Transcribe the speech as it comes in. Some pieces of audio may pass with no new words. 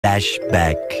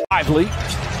Flashback. Lively.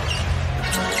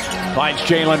 Finds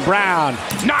Jaylen Brown.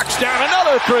 Knocks down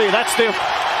another three. That's the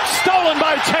stolen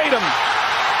by Tatum.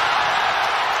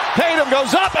 Tatum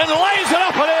goes up and lays it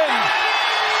up and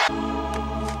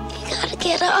You gotta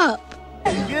get up.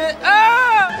 in. Get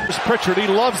up! Here's Pritchard. He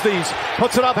loves these.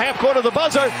 Puts it up half court of the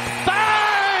buzzer.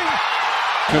 Bang!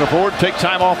 Can afford take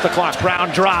time off the clock. Brown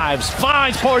drives.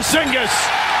 Finds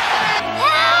Porzingis.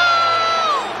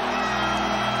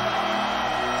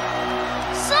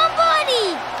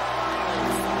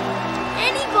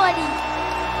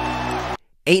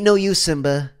 Ain't no use,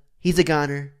 Simba. He's a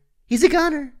goner. He's a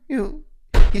goner. You know,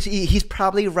 he's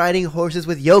probably riding horses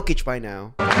with Jokic by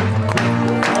now.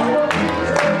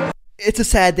 It's a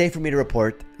sad day for me to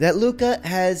report that Luka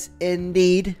has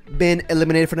indeed been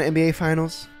eliminated from the NBA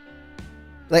Finals.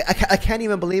 Like, I can't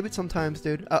even believe it sometimes,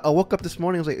 dude. I woke up this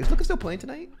morning, I was like, is Luka still playing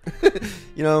tonight?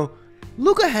 You know,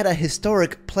 Luka had a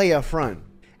historic playoff run.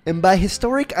 And by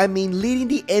historic, I mean leading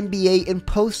the NBA in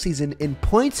postseason in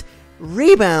points,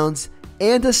 rebounds,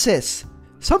 and assists.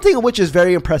 Something which is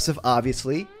very impressive,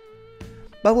 obviously,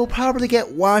 but will probably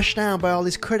get washed down by all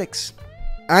these critics.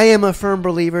 I am a firm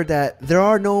believer that there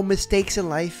are no mistakes in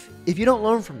life if you don't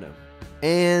learn from them.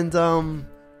 And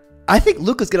I think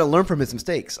Luka's going to learn from his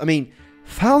mistakes. I mean,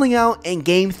 fouling out in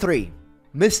Game 3.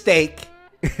 Mistake.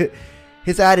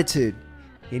 His attitude.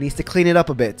 He needs to clean it up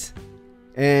a bit.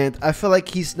 And I feel like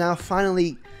he's now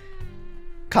finally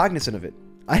cognizant of it.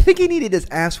 I think he needed his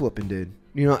ass whooping, dude.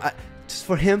 You know, just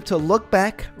for him to look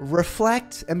back,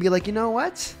 reflect, and be like, you know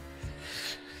what?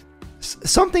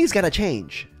 Something's got to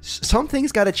change.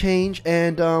 Something's got to change,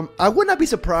 and I would not be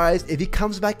surprised if he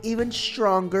comes back even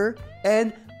stronger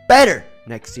and better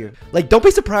next year. Like, don't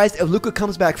be surprised if Luka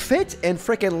comes back fit and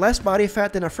freaking less body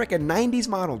fat than a freaking 90s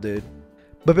model, dude.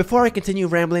 But before I continue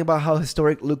rambling about how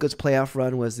historic Luka's playoff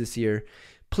run was this year,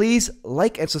 please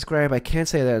like and subscribe. I can't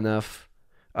say that enough.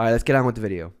 All right, let's get on with the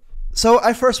video. So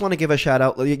I first want to give a shout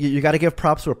out. You got to give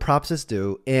props where props is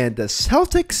due. And the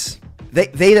Celtics, they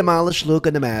demolished Luka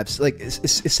and the Mavs. Like,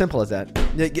 it's simple as that.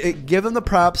 Give them the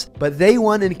props, but they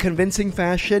won in convincing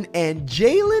fashion. And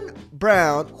Jaylen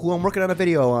Brown, who I'm working on a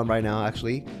video on right now,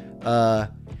 actually,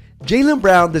 Jaylen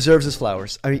Brown deserves his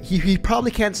flowers. I mean, he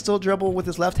probably can't still dribble with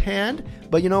his left hand,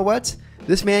 but you know what?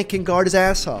 This man can guard his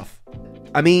ass off.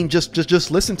 I mean, just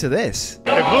listen to this.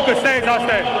 If Luka stays, I'll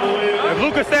stay. If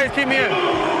Luka stays, keep me in.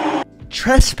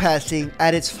 Trespassing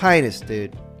at its finest,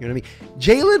 dude. You know what I mean?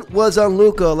 Jaylen was on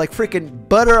Luka like freaking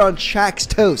butter on Shaq's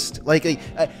toast. Like,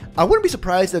 I wouldn't be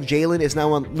surprised if Jaylen is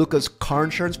now on Luka's car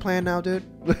insurance plan now, dude.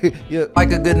 Yeah.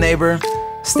 Like a good neighbor,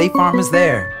 State Farm is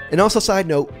there. And also, side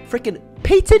note, freaking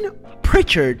Peyton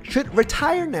Pritchard should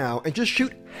retire now and just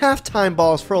shoot halftime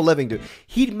balls for a living, dude.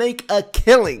 He'd make a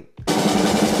killing.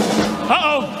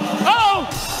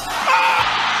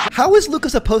 How is Luka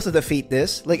supposed to defeat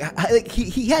this? Like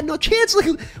he had no chance,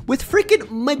 like, with freaking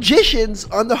magicians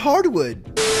on the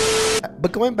hardwood.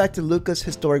 But going back to Luka's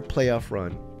historic playoff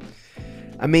run,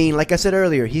 I mean, like I said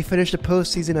earlier, he finished the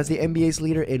postseason as the NBA's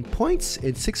leader in points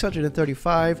in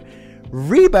 635,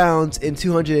 rebounds in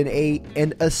 208,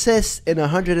 and assists in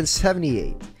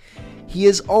 178. He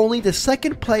is only the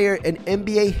second player in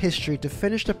NBA history to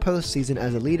finish the postseason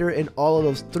as a leader in all of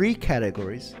those three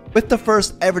categories, with the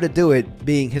first ever to do it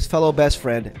being his fellow best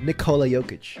friend, Nikola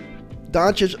Jokic.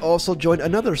 Doncic also joined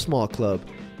another small club,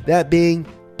 that being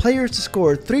players to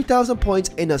score 3,000 points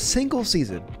in a single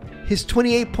season. His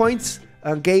 28 points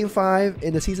on Game 5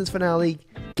 in the season's finale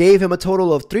gave him a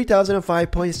total of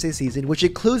 3,005 points this season, which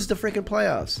includes the freaking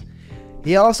playoffs.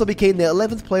 He also became the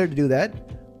 11th player to do that,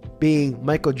 being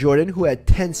Michael Jordan, who had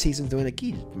 10 seasons doing it.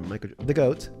 The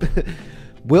GOAT.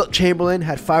 Wilt Chamberlain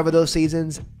had 5 of those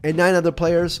seasons, and 9 other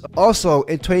players. Also,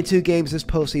 in 22 games this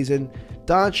postseason,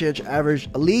 Doncic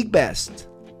averaged a league best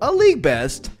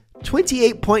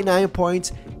 28.9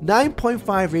 points,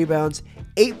 9.5 rebounds,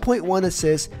 8.1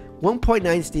 assists,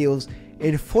 1.9 steals,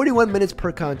 in 41 minutes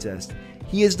per contest.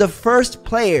 He is the first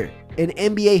player in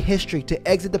NBA history to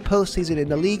exit the postseason in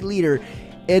the league leader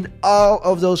in all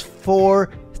of those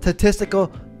 4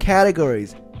 statistical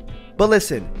categories. But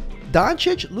listen,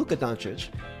 Luka Doncic,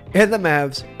 and the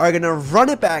Mavs are going to run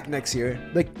it back next year.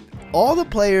 Like, all the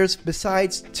players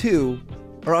besides 2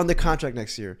 are under contract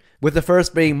next year. With the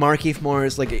first being Markieff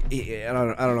Morris. Like, I don't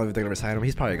know if they're going to resign him.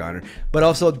 He's probably a goner. But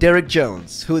also Derrick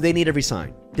Jones, who they need to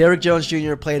resign. Derrick Jones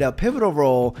Jr. played a pivotal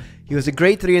role. He was a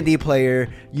great 3-and-D player.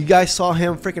 You guys saw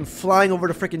him freaking flying over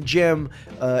the freaking gym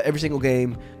every single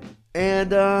game.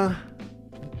 And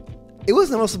it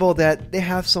was noticeable that they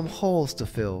have some holes to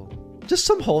fill. Just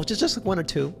some holes, just like 1 or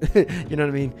 2. You know what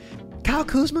I mean? Kyle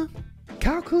Kuzma.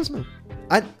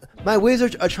 My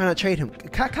Wizards are trying to trade him.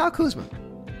 Kyle Kuzma.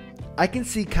 I can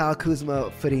see Kyle Kuzma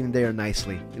fitting there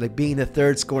nicely, like being the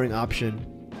third scoring option.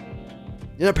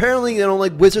 And apparently, they don't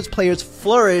like Wizards players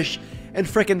flourish in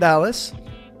frickin' Dallas.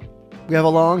 We have a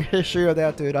long history of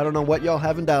that, dude. I don't know what y'all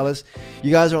have in Dallas.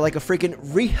 You guys are like a freaking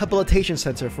rehabilitation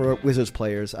center for Wizards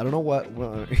players. I don't know what.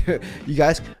 You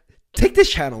guys, take this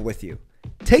channel with you.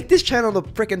 Take this channel to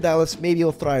frickin' Dallas. Maybe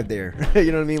you'll thrive there.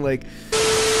 You know what I mean? Like.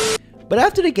 But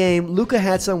after the game, Luka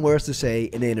had some words to say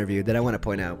in the interview that I want to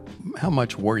point out. How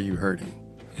much were you hurting?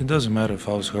 It doesn't matter if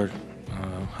I was hurt.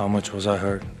 How much was I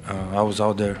hurt? I was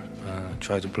out there,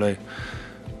 tried to play,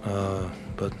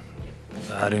 but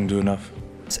I didn't do enough.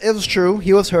 It was true.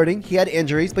 He was hurting. He had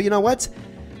injuries. But you know what?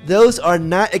 Those are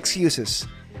not excuses.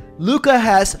 Luka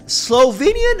has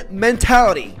Slovenian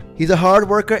mentality. He's a hard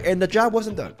worker, and the job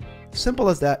wasn't done. Simple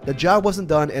as that. The job wasn't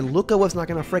done, and Luka was not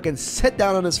going to freaking sit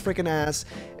down on his freaking ass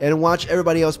and watch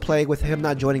everybody else play with him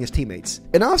not joining his teammates.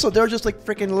 And also, they're just like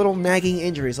freaking little nagging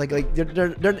injuries.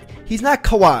 He's not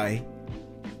Kawhi.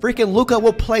 Freaking Luka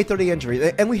will play through the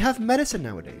injury. And we have medicine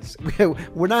nowadays.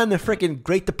 We're not in the freaking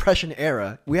Great Depression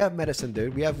era. We have medicine,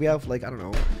 dude. We have like, I don't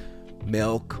know,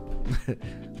 milk,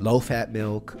 low-fat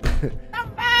milk.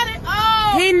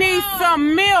 He needs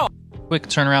some milk. Quick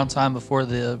turnaround time before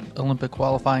the Olympic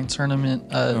qualifying tournament.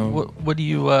 What do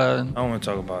you? I don't want to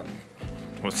talk about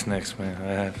what's next, man.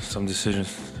 I have some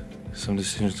decisions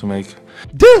to make.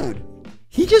 Dude,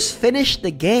 he just finished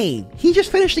the game. He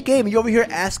just finished the game. And you're over here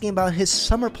asking about his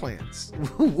summer plans.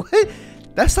 What?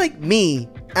 That's like me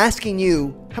asking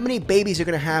you how many babies you're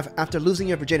gonna have after losing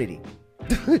your virginity.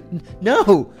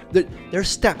 No, there's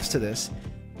steps to this.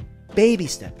 Baby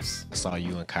steps. I saw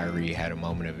you and Kyrie had a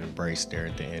moment of embrace there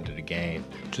at the end of the game.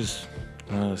 Just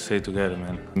stay together,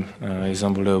 man. He's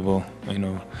unbelievable, you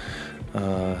know.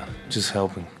 Just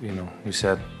helping, you know. We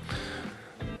said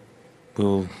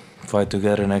we'll fight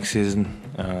together next season,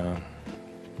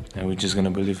 and we're just gonna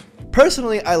believe.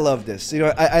 Personally, I love this. You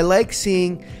know, I like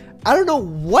seeing. I don't know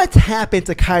what happened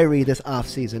to Kyrie this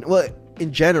offseason. Well,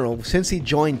 in general, since he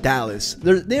joined Dallas,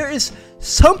 there is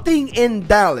something in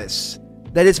Dallas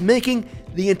that is making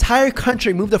the entire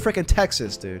country move to freaking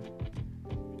Texas, dude.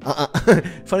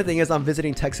 Funny thing is, I'm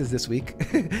visiting Texas this week.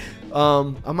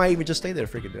 I might even just stay there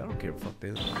freaking, dude. I don't care fuck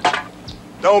this.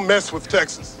 Don't mess with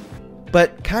Texas.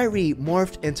 But Kyrie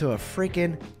morphed into a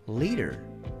freaking leader.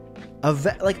 A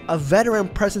veteran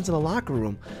presence in the locker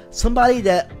room. Somebody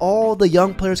that all the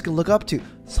young players can look up to.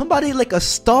 Somebody like a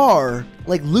star,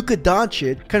 like Luka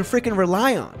Doncic, can freaking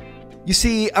rely on. You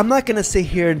see, I'm not going to sit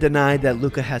here and deny that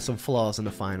Luka had some flaws in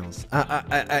the finals.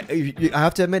 I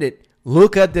have to admit it.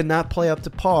 Luka did not play up to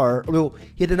par. Well,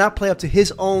 he did not play up to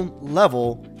his own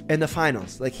level in the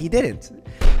finals. Like, he didn't.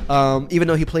 Even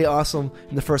though he played awesome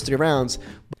in the first 3 rounds.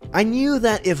 I knew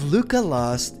that if Luka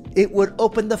lost, it would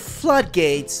open the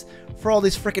floodgates for all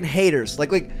these freaking haters.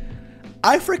 Like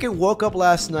I freaking woke up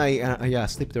last night. Yeah, I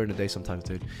sleep during the day sometimes,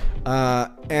 dude.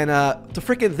 To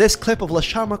freaking this clip of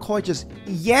LaShawn McCoy just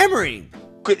yammering.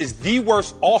 Is the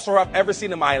worst all-star I've ever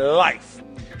seen in my life.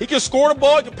 He can score the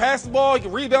ball, he can pass the ball, he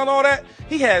can rebound, all that.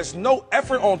 He has no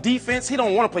effort on defense. He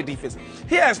don't want to play defense.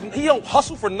 He don't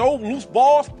hustle for no loose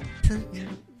balls.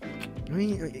 I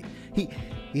mean,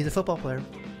 he's a football player.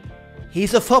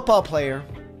 He's a football player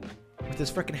with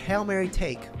this freaking Hail Mary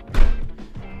take.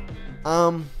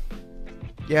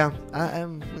 Yeah,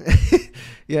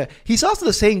 yeah. He's also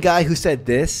the same guy who said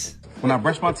this. When I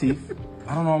brush my teeth,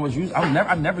 I don't always use.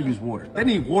 I never use water. They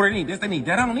need water. They need this. They need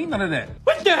that. I don't need none of that.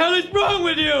 What the hell is wrong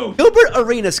with you? Gilbert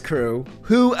Arenas' crew,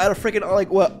 who out of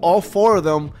freaking all 4 of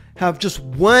them have just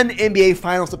 1 NBA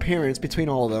Finals appearance between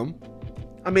all of them.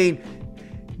 I mean,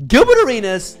 Gilbert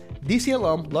Arenas, DC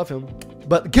alum, love him,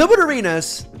 but Gilbert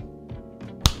Arenas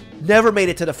never made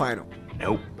it to the final.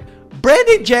 Nope.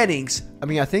 Brandon Jennings, I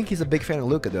mean, I think he's a big fan of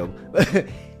Luka though,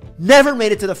 never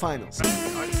made it to the finals.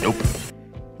 Nope.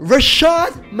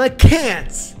 Rashad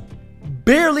McCants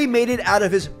barely made it out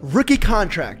of his rookie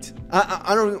contract.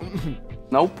 I don't.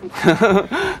 Nope.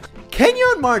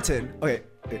 Kenyon Martin. Okay,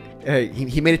 hey,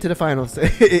 he made it to the finals.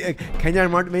 Kenyon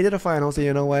Martin made it to the finals. So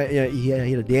you know what? Yeah, he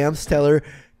had a damn stellar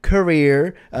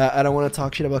career. I don't want to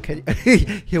talk shit about Kenyon.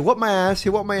 He whooped my ass. He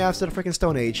whooped my ass to the freaking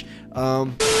Stone Age.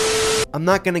 I'm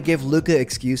not gonna give Luka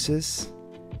excuses.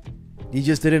 He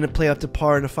just didn't play up to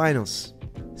par in the finals.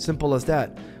 Simple as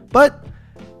that. But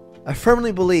I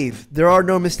firmly believe there are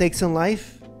no mistakes in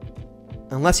life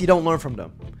unless you don't learn from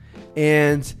them.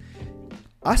 And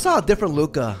I saw a different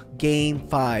Luka game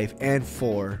 5 and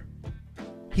 4.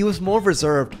 He was more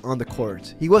reserved on the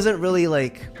court. He wasn't really I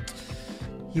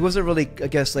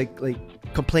guess,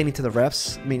 like complaining to the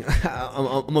refs. I mean,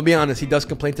 I'm gonna be honest, he does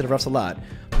complain to the refs a lot.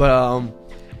 But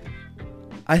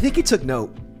I think he took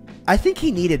note. I think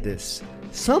he needed this.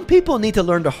 Some people need to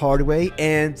learn the hard way,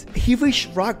 and he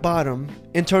reached rock bottom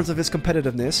in terms of his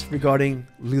competitiveness regarding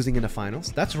losing in the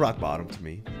finals. That's rock bottom to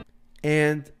me.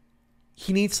 And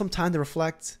he needs some time to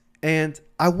reflect. And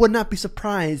I would not be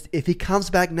surprised if he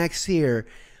comes back next year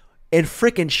in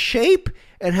freaking shape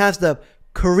and has the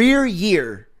career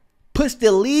year, puts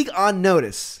the league on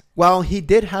notice. While he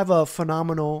did have a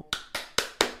phenomenal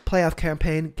playoff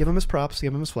campaign, give him his props,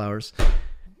 give him his flowers.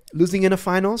 Losing in the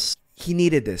finals, he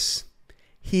needed this.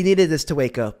 He needed this to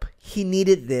wake up. He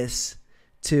needed this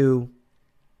to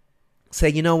say,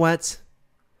 you know what?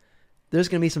 There's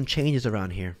going to be some changes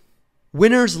around here.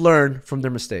 Winners learn from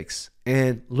their mistakes.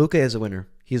 And Luka is a winner.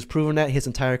 He's proven that his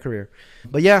entire career.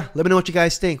 But yeah, let me know what you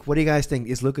guys think. What do you guys think?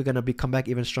 Is Luka going to come back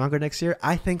even stronger next year?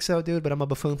 I think so, dude, but I'm a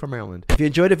buffoon from Maryland. If you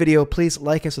enjoyed the video, please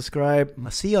like and subscribe.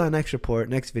 I'll see you on the next report,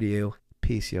 next video.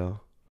 Peace, y'all.